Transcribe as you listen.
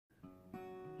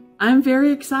I'm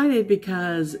very excited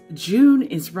because June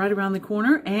is right around the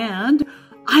corner and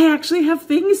I actually have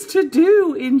things to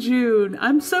do in June.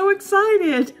 I'm so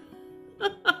excited.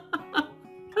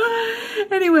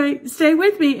 Anyway, stay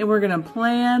with me and we're going to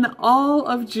plan all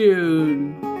of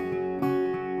June.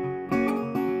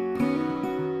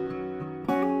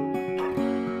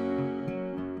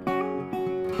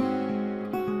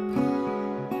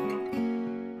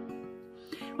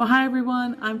 Well, hi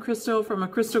everyone, I'm Crystal from A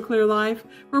Crystal Clear Life,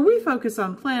 where we focus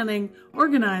on planning,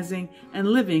 organizing, and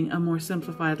living a more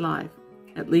simplified life.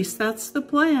 At least that's the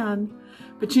plan.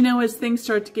 But you know, as things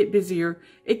start to get busier,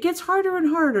 it gets harder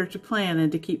and harder to plan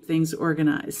and to keep things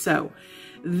organized. So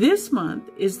this month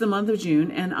is the month of June,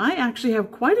 and I actually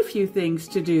have quite a few things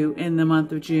to do in the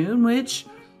month of June, which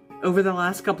over the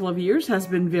last couple of years has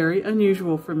been very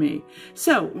unusual for me.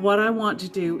 So what I want to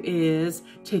do is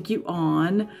take you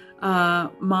on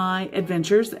my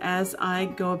adventures as I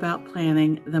go about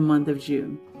planning the month of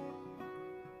June.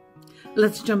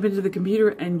 Let's jump into the computer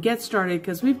and get started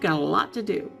because we've got a lot to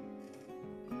do.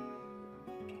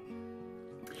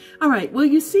 All right, well,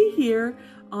 you see here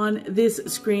on this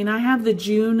screen, I have the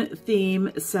June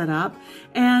theme set up.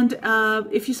 And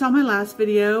if you saw my last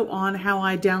video on how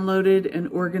I downloaded and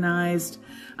organized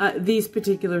these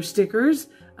particular stickers,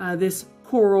 this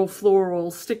coral floral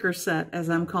sticker set, as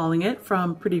I'm calling it,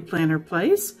 from Pretty Planner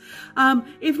Place.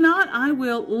 If not, I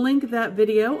will link that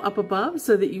video up above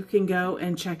so that you can go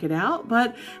and check it out.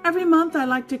 But every month I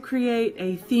like to create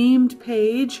a themed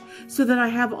page so that I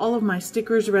have all of my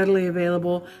stickers readily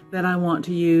available that I want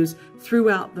to use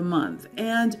throughout the month.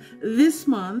 And this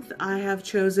month I have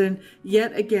chosen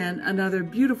yet again another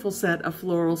beautiful set of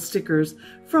floral stickers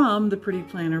from the Pretty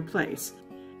Planner Place.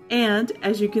 And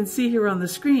as you can see here on the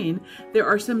screen, there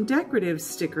are some decorative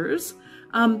stickers.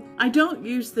 I don't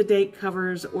use the date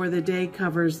covers or the day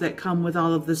covers that come with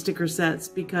all of the sticker sets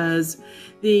because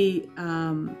the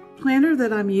planner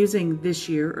that I'm using this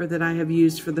year, or that I have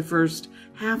used for the first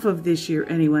half of this year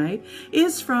anyway,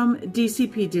 is from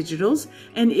DCP Digitals,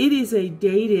 and it is a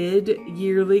dated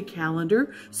yearly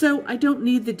calendar. So I don't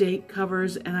need the date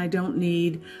covers and I don't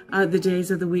need the days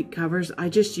of the week covers. I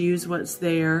just use what's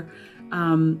there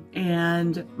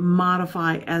and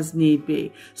modify as need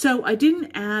be. So I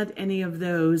didn't add any of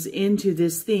those into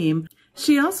this theme.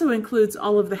 She also includes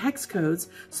all of the hex codes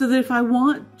so that if I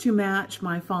want to match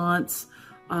my fonts,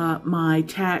 my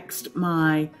text,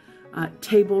 my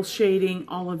table shading,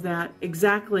 all of that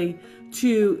exactly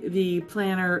to the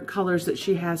planner colors that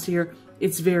she has here,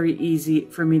 it's very easy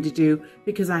for me to do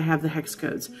because I have the hex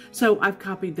codes. So I've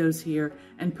copied those here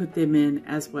and put them in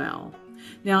as well.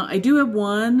 Now, I do have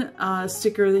one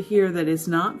sticker here that is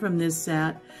not from this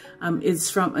set.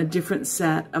 It's from a different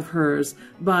set of hers,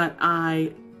 but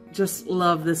I just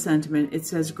love the sentiment. It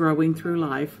says growing through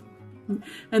life.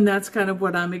 And that's kind of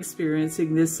what I'm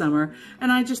experiencing this summer.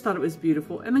 And I just thought it was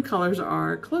beautiful. And the colors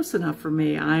are close enough for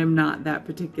me. I am not that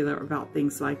particular about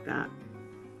things like that.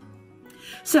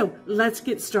 So let's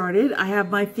get started. I have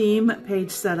my theme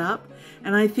page set up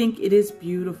and I think it is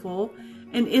beautiful.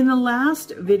 And in the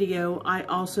last video, I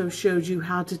also showed you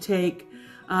how to take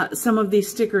some of these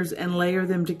stickers and layer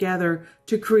them together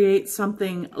to create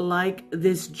something like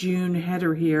this June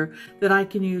header here that I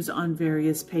can use on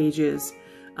various pages.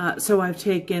 So I've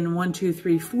taken 1, 2,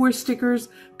 3, 4 stickers,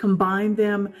 combined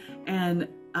them, and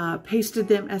pasted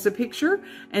them as a picture.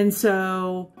 And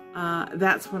so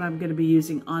that's what I'm going to be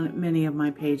using on many of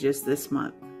my pages this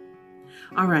month.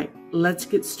 All right, let's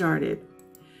get started.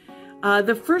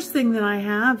 The first thing that I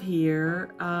have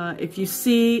here, if you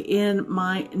see in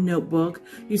my notebook,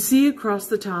 you see across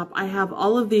the top, I have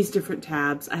all of these different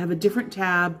tabs. I have a different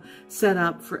tab set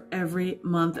up for every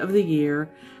month of the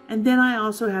year. And then I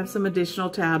also have some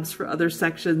additional tabs for other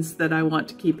sections that I want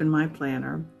to keep in my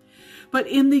planner. But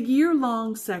in the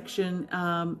year-long section,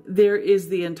 there is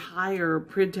the entire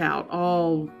printout,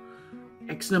 all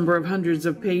X number of hundreds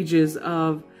of pages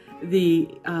of the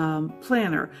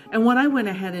planner. And what I went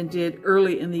ahead and did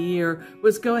early in the year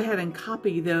was go ahead and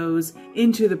copy those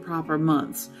into the proper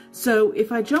months. So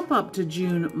if I jump up to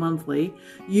June monthly,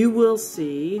 you will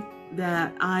see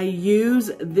that I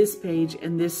use this page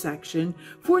and this section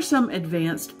for some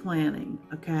advanced planning,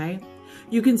 okay?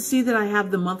 You can see that I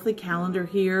have the monthly calendar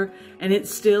here, and it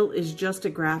still is just a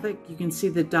graphic. You can see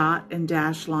the dot and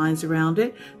dash lines around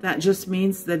it. That just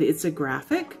means that it's a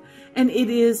graphic. And it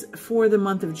is for the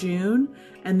month of June.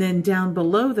 And then down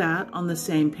below that on the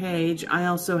same page, I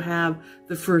also have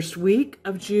the first week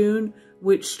of June,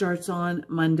 which starts on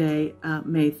Monday,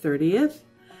 May 30th,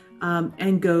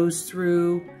 and goes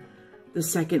through the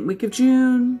second week of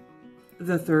June,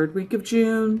 the third week of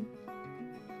June,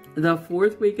 the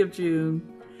fourth week of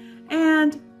June,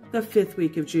 and the 5th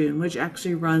week of June, which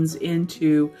actually runs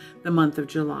into the month of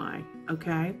July,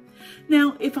 okay?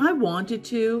 Now, if I wanted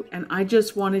to, and I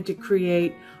just wanted to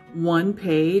create one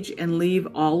page and leave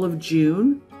all of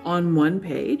June on one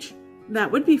page,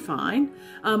 that would be fine.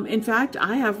 In fact,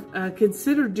 I have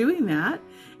considered doing that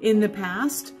in the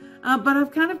past, but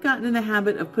I've kind of gotten in the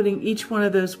habit of putting each one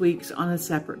of those weeks on a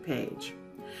separate page.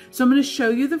 So I'm going to show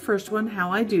you the first one,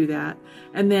 how I do that,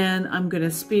 and then I'm going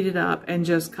to speed it up and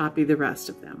just copy the rest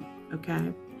of them,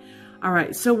 okay? All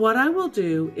right, so what I will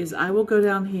do is I will go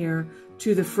down here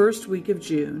to the 1st week of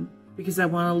June because I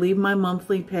want to leave my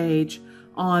monthly page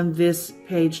on this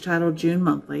page titled June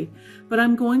Monthly, but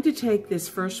I'm going to take this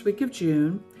 1st week of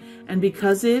June, and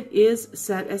because it is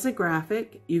set as a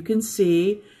graphic, you can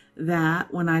see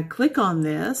that when I click on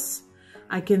this,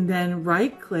 I can then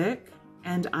right-click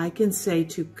and I can say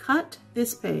to cut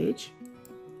this page,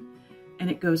 and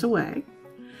it goes away.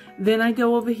 Then I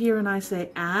go over here and I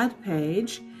say add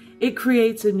page. It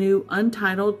creates a new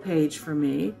untitled page for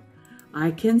me. I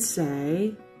can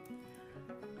say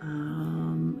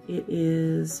it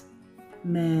is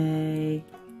May,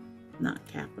 not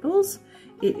capitals,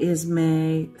 it is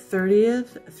May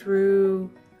 30th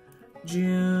through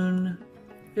June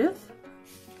 5th.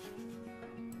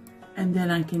 And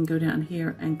then I can go down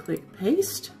here and click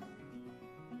paste,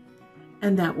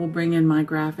 and that will bring in my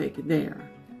graphic there.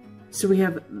 So we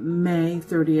have May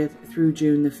 30th through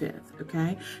June the 5th,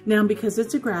 okay? Now, because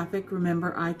it's a graphic,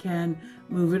 remember I can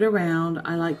move it around.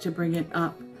 I like to bring it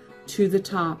up to the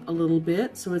top a little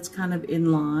bit so it's kind of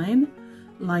in line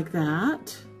like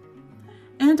that.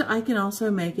 And I can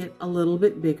also make it a little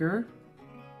bit bigger.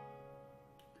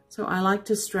 So I like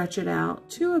to stretch it out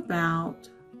to about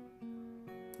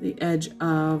the edge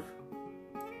of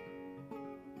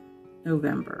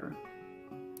November,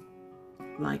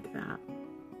 like that,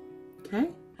 okay?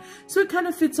 So it kind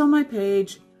of fits on my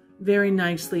page very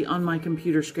nicely on my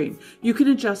computer screen. You can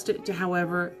adjust it to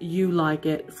however you like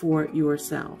it for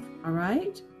yourself, all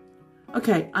right?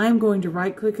 Okay, I'm going to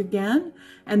right-click again,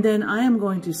 and then I am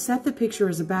going to set the picture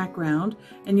as a background,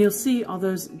 and you'll see all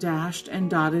those dashed and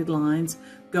dotted lines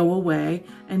go away,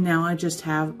 and now I just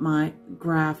have my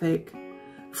graphic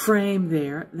frame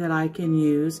there that I can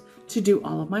use to do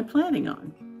all of my planning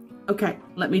on. Okay,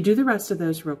 let me do the rest of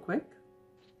those real quick.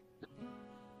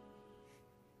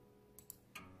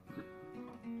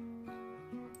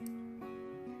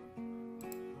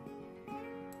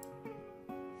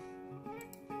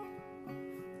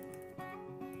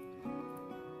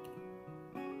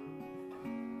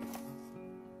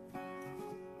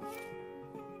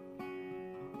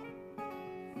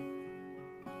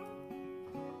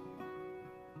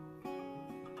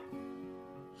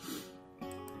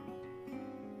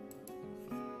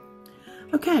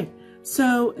 Okay,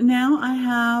 so now I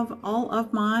have all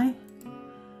of my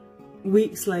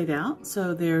weeks laid out.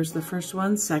 So there's the first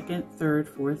one, second, third,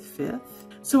 fourth, fifth.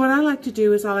 So what I like to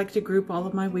do is I like to group all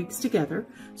of my weeks together.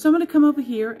 So I'm going to come over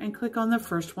here and click on the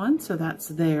first one. So that's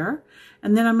there.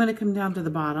 And then I'm going to come down to the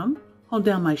bottom, hold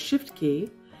down my Shift key,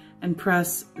 and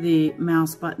press the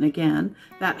mouse button again.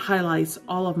 That highlights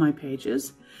all of my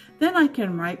pages. Then I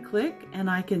can right click and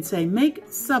I can say make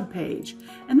subpage,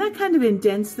 and that kind of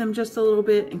indents them just a little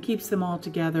bit and keeps them all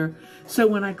together. So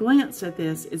when I glance at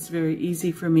this, it's very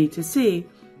easy for me to see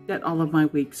that all of my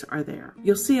weeks are there.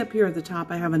 You'll see up here at the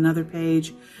top I have another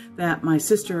page that my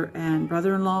sister and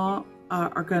brother-in-law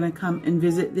are going to come and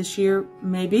visit this year,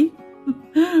 maybe.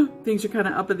 Things are kind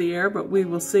of up in the air, but we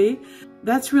will see.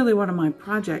 That's really one of my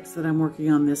projects that I'm working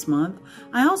on this month.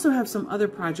 I also have some other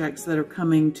projects that are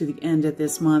coming to the end of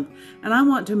this month, and I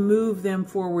want to move them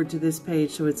forward to this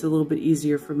page so it's a little bit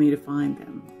easier for me to find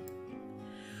them.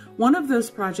 One of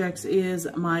those projects is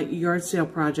my yard sale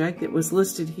project. It was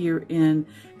listed here in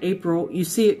April. You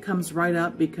see it comes right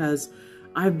up because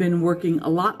I've been working a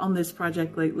lot on this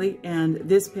project lately, and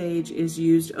this page is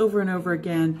used over and over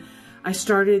again. I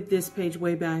started this page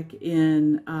way back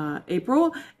in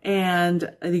April,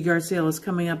 and the yard sale is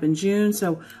coming up in June.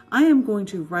 So I am going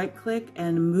to right click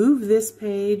and move this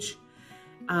page.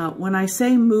 When I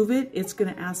say move it, it's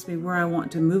going to ask me where I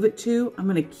want to move it to. I'm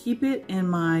going to keep it in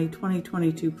my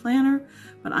 2022 planner,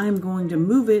 but I'm going to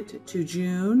move it to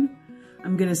June.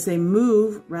 I'm going to say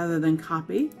move rather than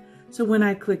copy. So when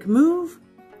I click move,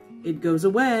 it goes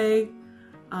away.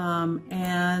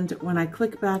 And when I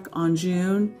click back on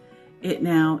June, it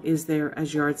now is there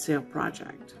as yard sale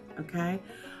project, okay?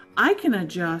 I can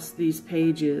adjust these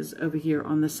pages over here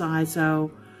on the side, so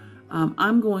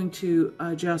I'm going to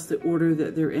adjust the order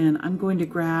that they're in. I'm going to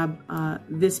grab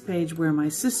this page where my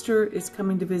sister is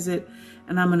coming to visit,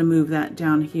 and I'm gonna move that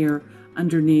down here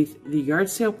underneath the yard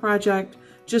sale project,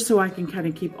 just so I can kind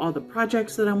of keep all the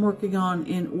projects that I'm working on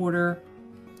in order.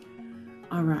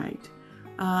 All right.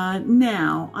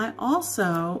 Now, I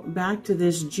also, back to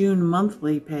this June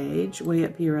monthly page, way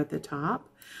up here at the top,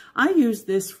 I use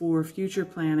this for future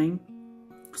planning.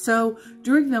 So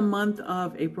during the month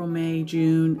of April, May,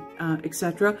 June,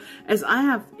 etc., as I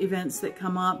have events that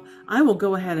come up, I will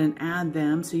go ahead and add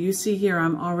them. So you see here,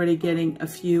 I'm already getting a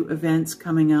few events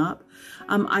coming up.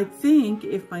 I think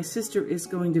if my sister is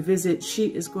going to visit, she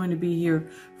is going to be here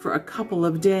for a couple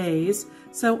of days.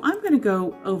 So I'm going to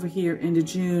go over here into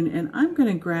June, and I'm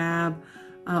going to grab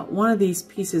one of these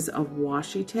pieces of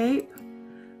washi tape.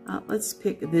 Let's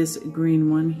pick this green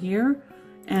one here.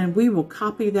 And we will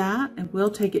copy that and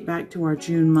we'll take it back to our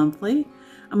June monthly.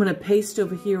 I'm going to paste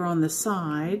over here on the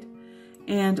side,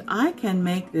 and I can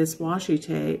make this washi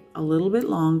tape a little bit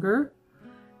longer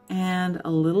and a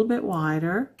little bit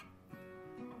wider,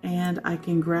 and I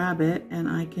can grab it and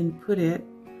I can put it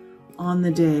on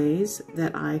the days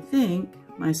that I think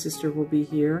my sister will be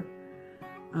here.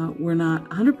 We're not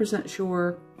 100%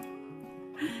 sure.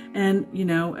 And, you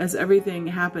know, as everything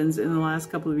happens in the last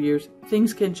couple of years,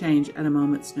 things can change at a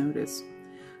moment's notice.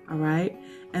 All right.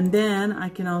 And then I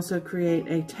can also create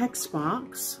a text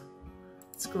box.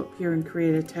 Let's go up here and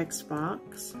create a text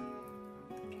box.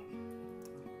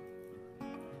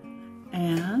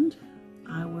 And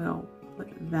I will put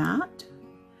that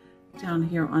down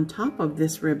here on top of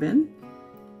this ribbon.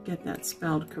 Get that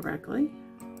spelled correctly.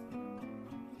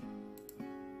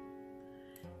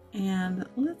 And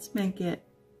let's make it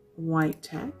white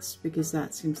text because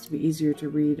that seems to be easier to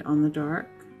read on the dark.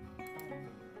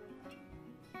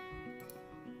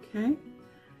 Okay,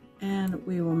 and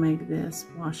we will make this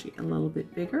washi a little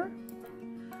bit bigger,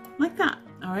 like that.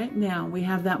 All right, now we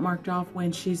have that marked off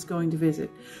when she's going to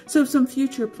visit. So some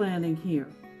future planning here,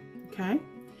 okay?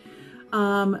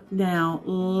 Now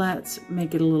let's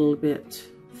make it a little bit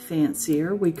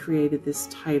fancier. We created this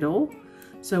title,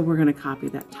 so we're going to copy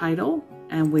that title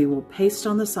and we will paste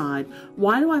on the side.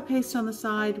 Why do I paste on the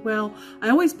side? Well, I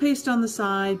always paste on the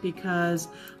side because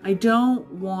I don't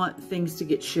want things to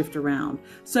get shifted around.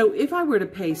 So if I were to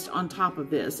paste on top of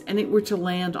this and it were to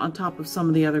land on top of some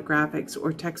of the other graphics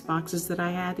or text boxes that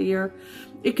I had here,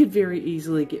 it could very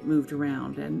easily get moved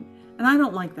around. And I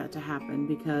don't like that to happen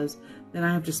because then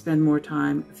I have to spend more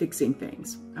time fixing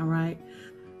things, all right?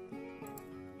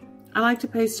 I like to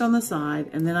paste on the side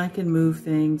and then I can move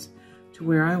things to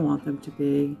where I want them to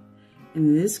be.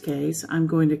 In this case, I'm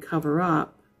going to cover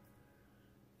up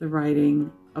the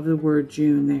writing of the word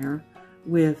June there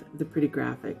with the pretty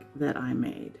graphic that I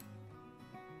made.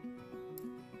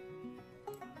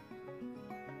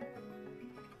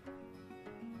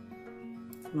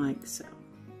 Like so.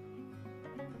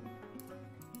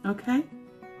 Okay?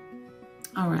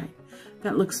 All right.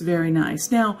 That looks very nice.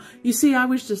 Now, you see, I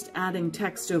was just adding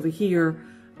text over here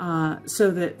so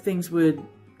that things would,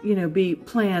 you know, be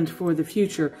planned for the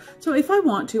future. So if I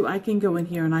want to, I can go in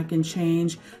here and I can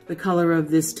change the color of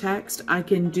this text. I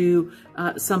can do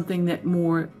something that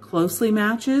more closely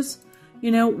matches,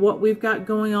 you know, what we've got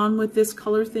going on with this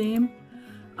color theme.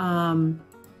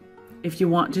 If you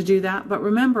want to do that. But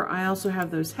remember, I also have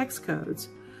those hex codes.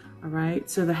 All right,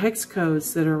 so the hex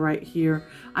codes that are right here,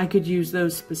 I could use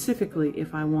those specifically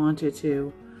if I wanted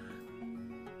to.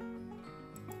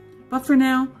 But for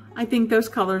now, I think those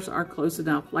colors are close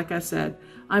enough. Like I said,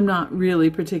 I'm not really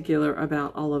particular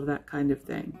about all of that kind of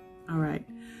thing. All right.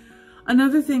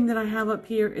 Another thing that I have up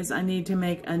here is I need to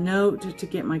make a note to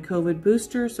get my COVID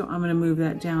booster. So I'm going to move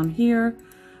that down here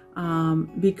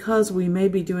because we may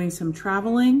be doing some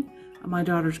traveling. My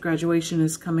daughter's graduation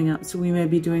is coming up, so we may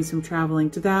be doing some traveling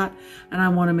to that, and I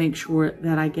want to make sure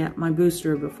that I get my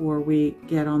booster before we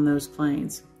get on those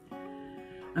planes.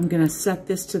 I'm going to set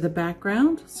this to the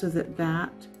background so that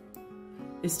that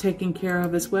is taken care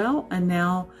of as well, and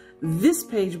now this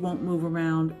page won't move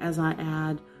around as I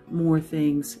add more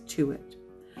things to it.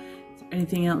 Is there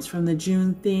anything else from the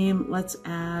June theme? Let's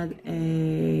add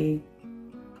a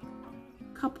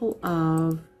couple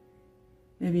of,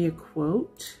 maybe a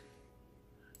quote,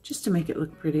 just to make it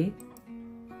look pretty.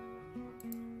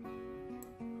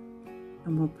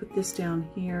 And we'll put this down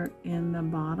here in the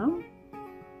bottom.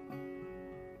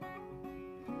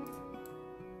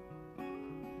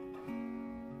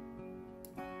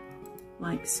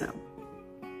 Like so.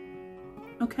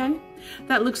 Okay,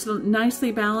 that looks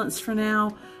nicely balanced for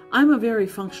now. I'm a very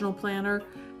functional planner,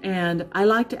 and I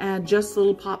like to add just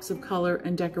little pops of color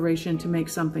and decoration to make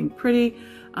something pretty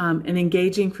and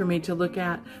engaging for me to look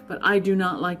at, but I do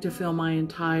not like to fill my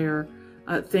entire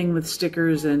thing with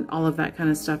stickers and all of that kind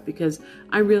of stuff, because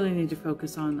I really need to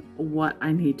focus on what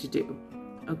I need to do.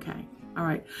 Okay. All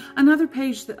right. Another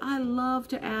page that I love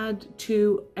to add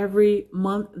to every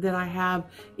month that I have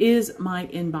is my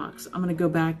inbox. I'm going to go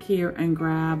back here and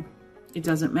grab, it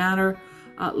doesn't matter.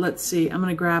 Let's see. I'm going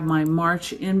to grab my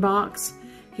March inbox.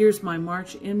 Here's my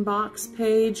March inbox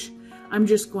page. I'm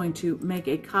just going to make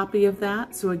a copy of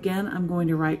that. So again, I'm going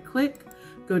to right click,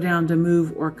 go down to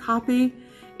move or copy.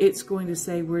 It's going to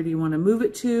say, where do you want to move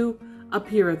it to? Up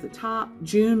here at the top,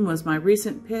 June was my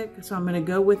recent pick, so I'm going to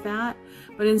go with that.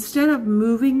 But instead of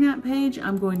moving that page,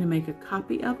 I'm going to make a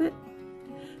copy of it.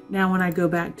 Now when I go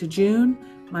back to June,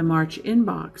 my March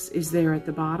inbox is there at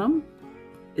the bottom.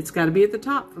 It's got to be at the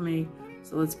top for me,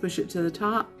 so let's push it to the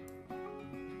top.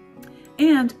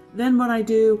 And then what I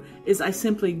do is I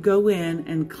simply go in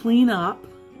and clean up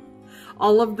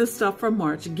all of the stuff from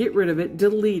March, get rid of it,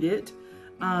 delete it,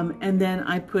 and then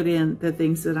I put in the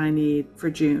things that I need for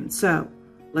June. So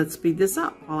let's speed this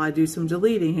up while I do some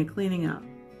deleting and cleaning up.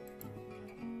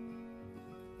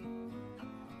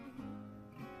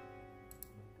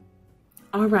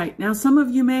 All right, now some of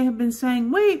you may have been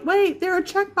saying, wait, there are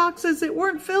check boxes that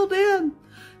weren't filled in.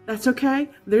 That's okay,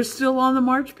 they're still on the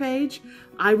March page.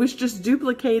 I was just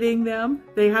duplicating them.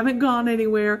 They haven't gone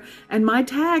anywhere, and my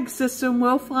tag system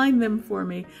will find them for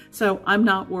me. So I'm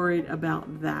not worried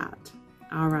about that.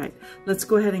 All right, let's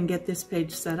go ahead and get this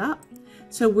page set up.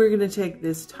 So we're going to take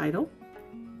this title,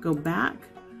 go back,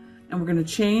 and we're going to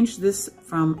change this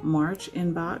from March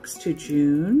inbox to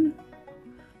June,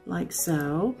 like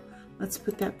so. Let's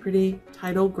put that pretty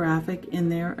title graphic in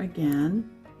there again.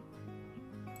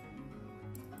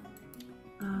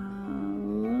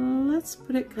 Let's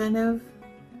put it kind of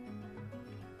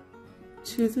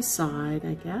to the side,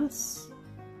 I guess.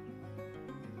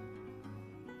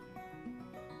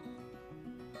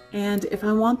 And if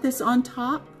I want this on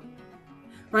top,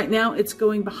 right now it's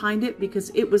going behind it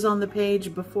because it was on the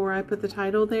page before I put the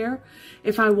title there.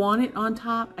 If I want it on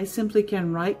top, I simply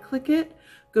can right click it,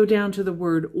 go down to the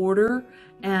word order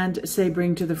and say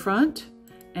bring to the front,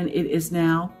 and it is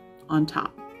now on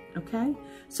top. Okay,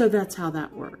 so that's how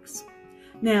that works.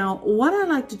 Now, what I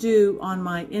like to do on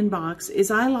my inbox is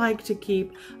I like to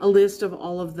keep a list of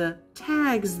all of the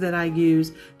tags that I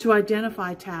use to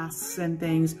identify tasks and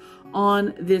things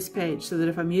on this page, so that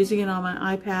if I'm using it on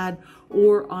my iPad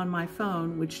or on my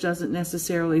phone, which doesn't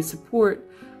necessarily support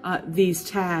these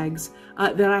tags,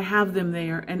 that I have them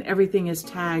there and everything is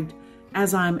tagged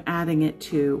as I'm adding it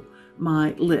to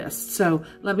my list. So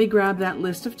let me grab that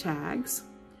list of tags.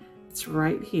 It's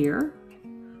right here.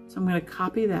 So I'm going to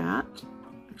copy that.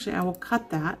 Actually, I will cut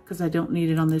that because I don't need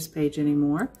it on this page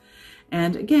anymore.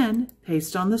 And again,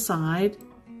 paste on the side,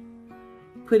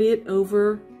 put it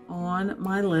over on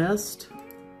my list,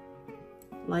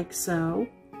 like so.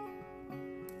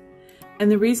 And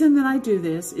the reason that I do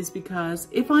this is because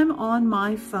if I'm on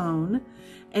my phone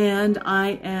and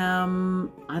I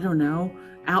am, I don't know,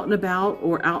 out and about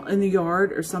or out in the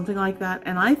yard or something like that,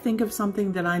 and I think of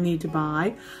something that I need to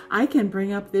buy, I can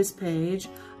bring up this page,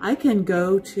 I can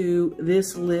go to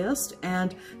this list,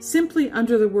 and simply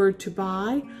under the word to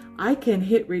buy, I can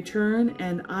hit return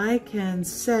and I can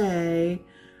say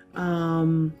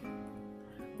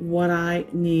what I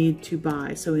need to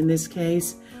buy. So in this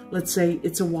case, let's say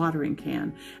it's a watering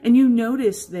can. And you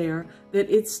notice there that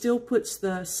it still puts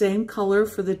the same color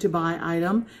for the to buy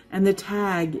item, and the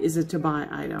tag is a to buy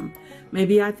item.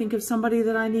 Maybe I think of somebody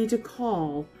that I need to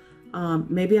call.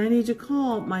 Maybe I need to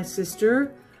call my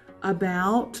sister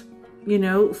about, you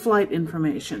know, flight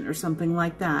information or something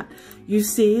like that. You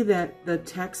see that the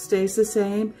text stays the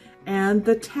same and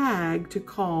the tag to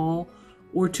call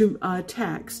or to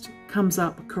text comes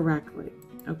up correctly,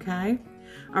 okay?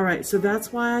 All right, so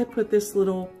that's why I put this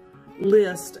little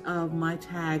list of my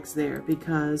tags there,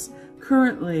 because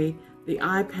currently the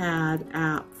iPad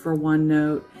app for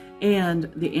OneNote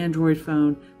and the Android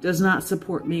phone does not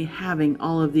support me having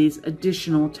all of these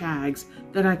additional tags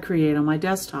that I create on my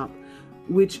desktop,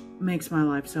 which makes my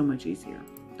life so much easier,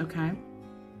 okay?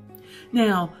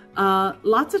 Now,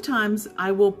 lots of times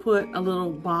I will put a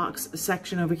little box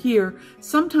section over here.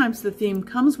 Sometimes the theme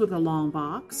comes with a long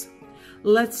box.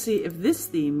 Let's see if this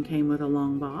theme came with a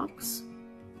long box.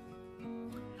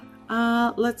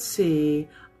 Let's see.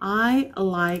 I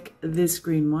like this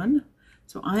green one,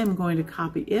 so I am going to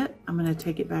copy it. I'm going to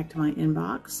take it back to my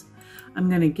inbox. I'm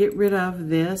going to get rid of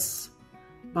this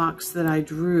box that I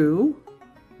drew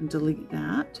and delete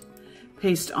that.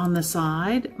 Paste on the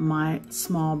side my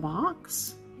small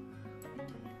box,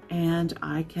 and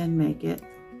I can make it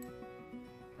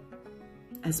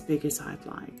as big as I'd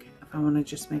like. If I want to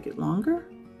just make it longer,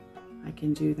 I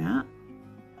can do that.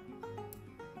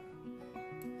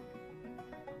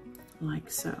 like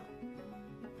so.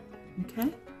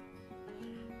 Okay,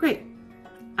 great.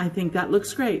 I think that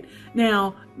looks great.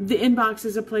 Now, the inbox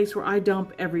is a place where I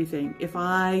dump everything. If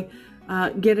I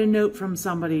get a note from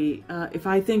somebody, if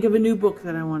I think of a new book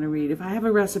that I want to read, if I have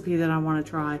a recipe that I want to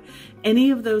try,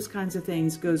 any of those kinds of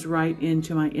things goes right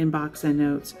into my inbox and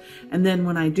notes. And then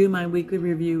when I do my weekly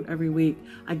review every week,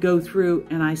 I go through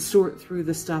and I sort through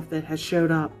the stuff that has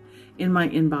showed up in my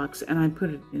inbox and I put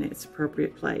it in its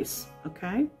appropriate place.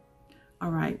 Okay? All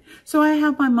right. So I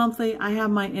have my monthly, I have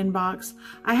my inbox,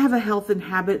 I have a health and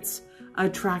habits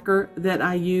tracker that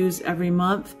I use every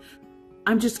month.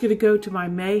 I'm just going to go to my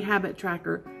May habit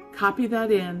tracker, copy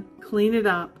that in, clean it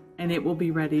up, and it will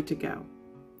be ready to go.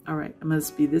 All right, I'm going to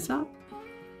speed this up.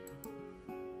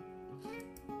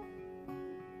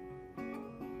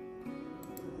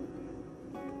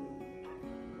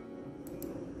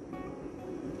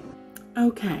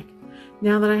 Okay,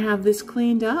 now that I have this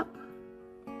cleaned up,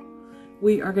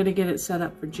 we are going to get it set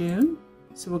up for June.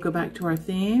 So we'll go back to our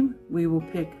theme. We will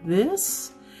pick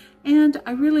this. And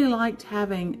I really liked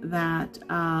having that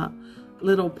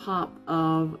little pop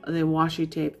of the washi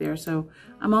tape there. So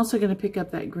I'm also going to pick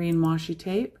up that green washi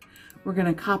tape. We're going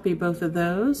to copy both of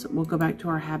those. We'll go back to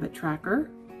our habit tracker.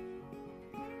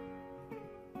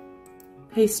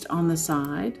 Paste on the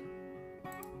side.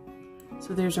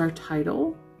 So there's our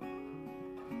title.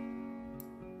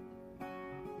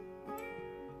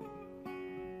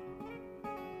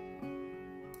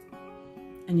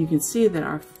 And you can see that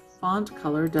our font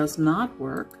color does not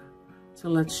work. So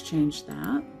let's change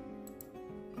that.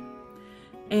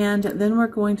 And then we're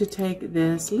going to take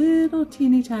this little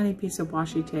teeny tiny piece of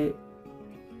washi tape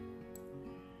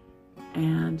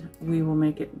and we will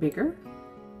make it bigger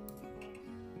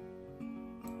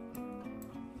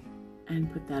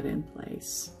and put that in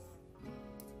place.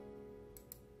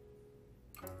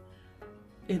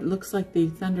 It looks like the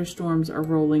thunderstorms are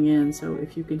rolling in, so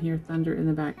if you can hear thunder in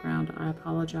the background, I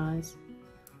apologize.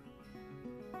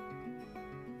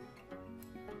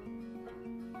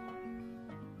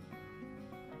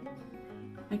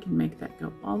 I can make that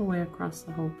go all the way across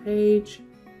the whole page,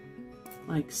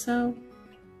 like so,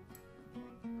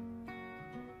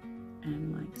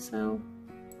 and like so.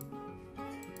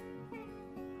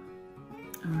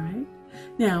 All right.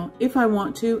 Now, if I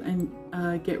want to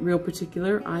and get real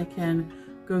particular, I can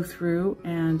go through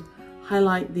and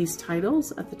highlight these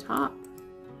titles at the top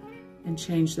and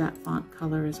change that font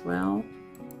color as well.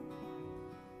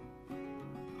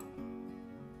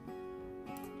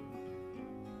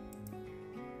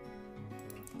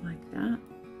 Like that.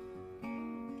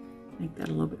 Make that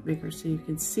a little bit bigger so you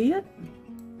can see it.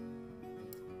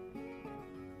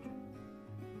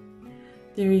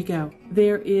 There you go.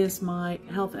 There is my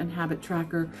health and habit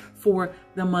tracker for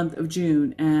the month of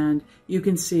June. And you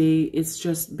can see it's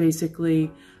just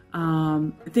basically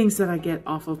things that I get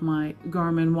off of my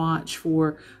Garmin watch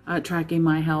for tracking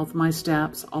my health, my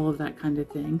steps, all of that kind of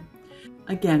thing.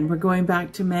 Again, we're going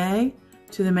back to May,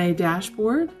 to the May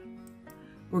dashboard.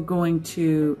 We're going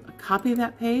to copy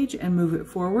that page and move it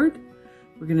forward.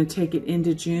 We're going to take it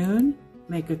into June,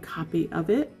 make a copy of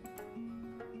it.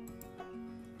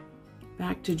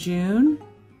 Back to June.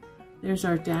 There's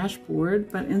our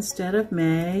dashboard, but instead of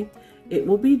May, it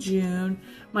will be June.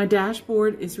 My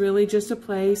dashboard is really just a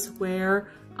place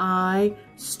where I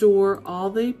store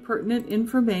all the pertinent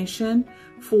information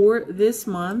for this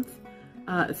month,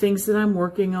 things that I'm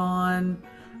working on,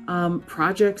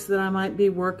 projects that I might be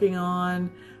working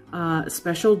on,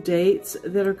 special dates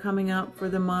that are coming up for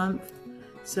the month.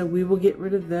 So we will get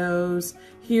rid of those.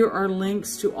 Here are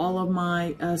links to all of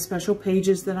my special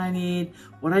pages that I need,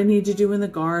 what I need to do in the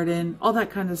garden, all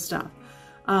that kind of stuff.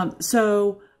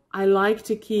 So I like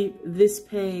to keep this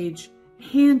page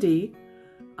handy.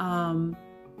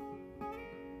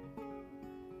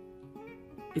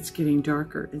 It's getting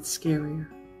darker and scarier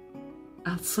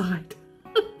outside.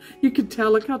 You can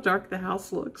tell, look how dark the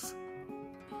house looks.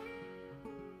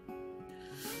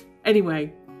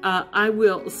 Anyway, I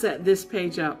will set this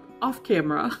page up off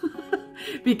camera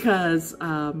because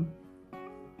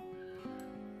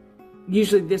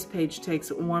usually this page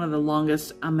takes one of the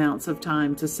longest amounts of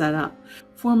time to set up.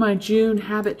 For my June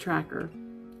habit tracker,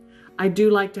 I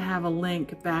do like to have a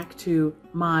link back to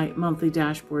my monthly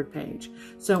dashboard page.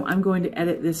 So I'm going to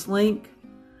edit this link.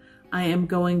 I am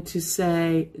going to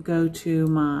say, go to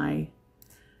my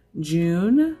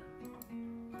June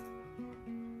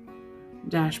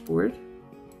dashboard.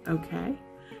 Okay.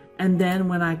 And then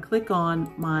when I click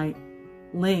on my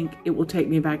link, it will take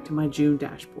me back to my June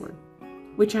dashboard,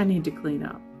 which I need to clean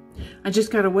up. I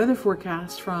just got a weather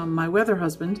forecast from my weather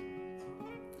husband,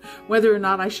 whether or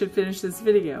not I should finish this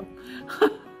video.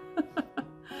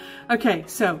 Okay,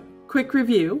 so quick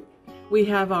review. We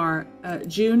have our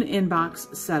June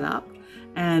inbox set up,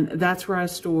 and that's where I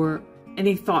store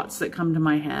any thoughts that come to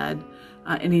my head,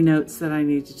 any notes that I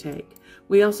need to take.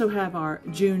 We also have our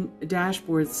June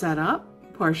dashboard set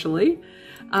up, partially.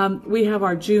 We have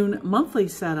our June monthly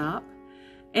set up,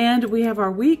 and we have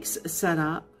our weeks set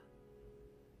up.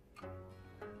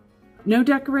 No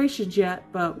decorations yet,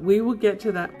 but we will get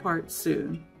to that part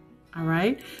soon. All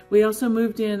right. We also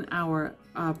moved in our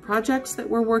projects that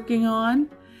we're working on,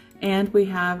 and we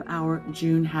have our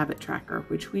June habit tracker,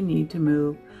 which we need to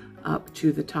move up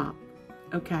to the top.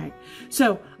 Okay,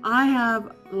 so I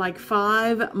have like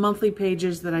 5 monthly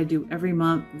pages that I do every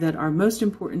month that are most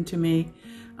important to me.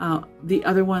 The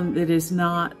other one that is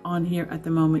not on here at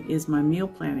the moment is my meal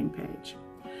planning page.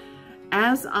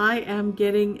 As I am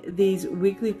getting these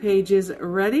weekly pages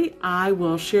ready, I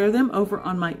will share them over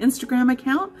on my Instagram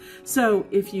account. So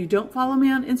if you don't follow me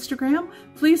on Instagram,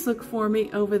 please look for me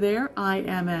over there. I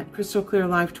am at Crystal Clear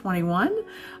Life 21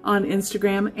 on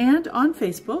Instagram and on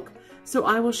Facebook. So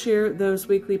I will share those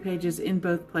weekly pages in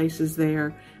both places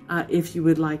there if you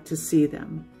would like to see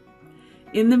them.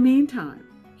 In the meantime,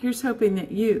 here's hoping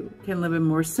that you can live a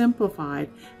more simplified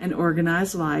and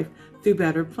organized life through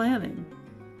better planning.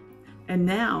 And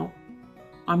now,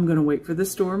 I'm going to wait for the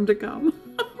storm to come.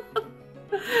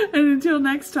 And until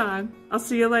next time, I'll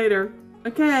see you later.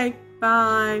 Okay,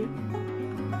 bye.